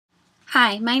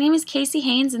Hi, my name is Casey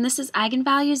Haynes, and this is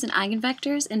Eigenvalues and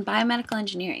Eigenvectors in Biomedical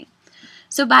Engineering.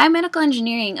 So biomedical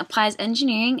engineering applies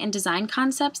engineering and design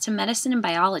concepts to medicine and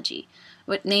biology,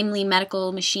 namely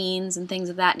medical machines and things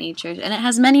of that nature, and it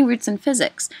has many roots in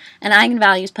physics, and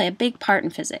eigenvalues play a big part in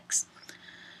physics.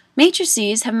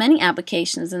 Matrices have many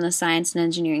applications in the science and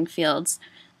engineering fields.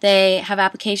 They have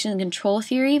application in control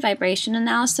theory, vibration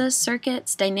analysis,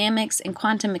 circuits, dynamics, and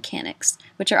quantum mechanics,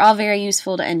 which are all very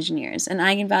useful to engineers, and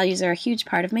eigenvalues are a huge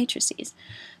part of matrices.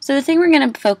 So the thing we're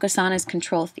going to focus on is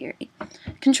control theory.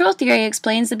 Control theory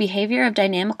explains the behavior of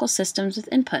dynamical systems with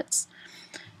inputs.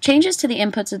 Changes to the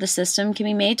inputs of the system can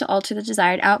be made to alter the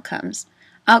desired outcomes.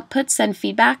 Outputs send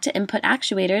feedback to input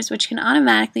actuators, which can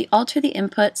automatically alter the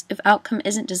inputs if outcome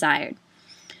isn't desired.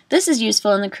 This is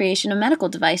useful in the creation of medical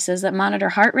devices that monitor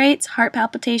heart rates, heart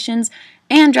palpitations,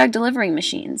 and drug delivery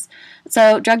machines.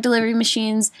 So drug delivery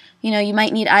machines, you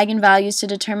might need eigenvalues to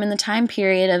determine the time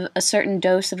period of a certain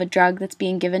dose of a drug that's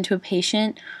being given to a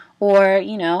patient, or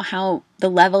how the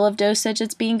level of dosage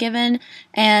that's being given,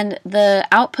 and the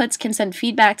outputs can send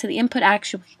feedback to the input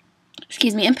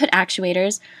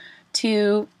actuators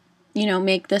to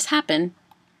make this happen.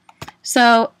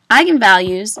 So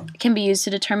eigenvalues can be used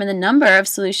to determine the number of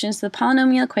solutions to the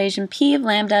polynomial equation p of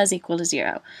lambda is equal to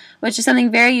 0, which is something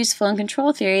very useful in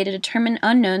control theory to determine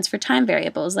unknowns for time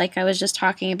variables, like I was just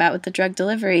talking about with the drug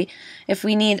delivery. If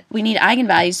we need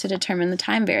eigenvalues to determine the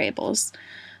time variables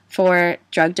for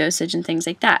drug dosage and things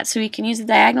like that. So we can use the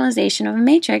diagonalization of a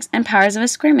matrix and powers of a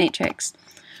square matrix.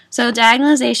 So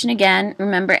diagonalization, again,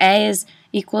 remember A is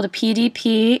equal to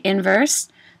PDP inverse.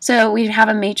 So we have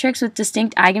a matrix with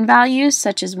distinct eigenvalues,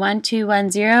 such as 1, 2, 1,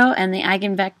 0, and the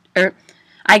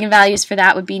eigenvalues for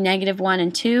that would be -1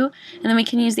 and 2. And then we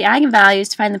can use the eigenvalues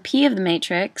to find the P of the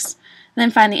matrix, and then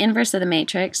find the inverse of the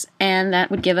matrix, and that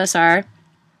would give us our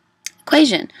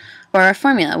equation, or our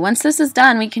formula. Once this is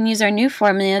done, we can use our new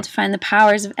formula to find the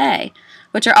powers of A,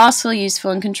 which are also useful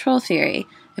in control theory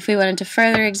if we wanted to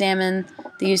further examine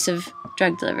the use of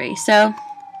drug delivery. So,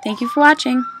 thank you for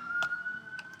watching.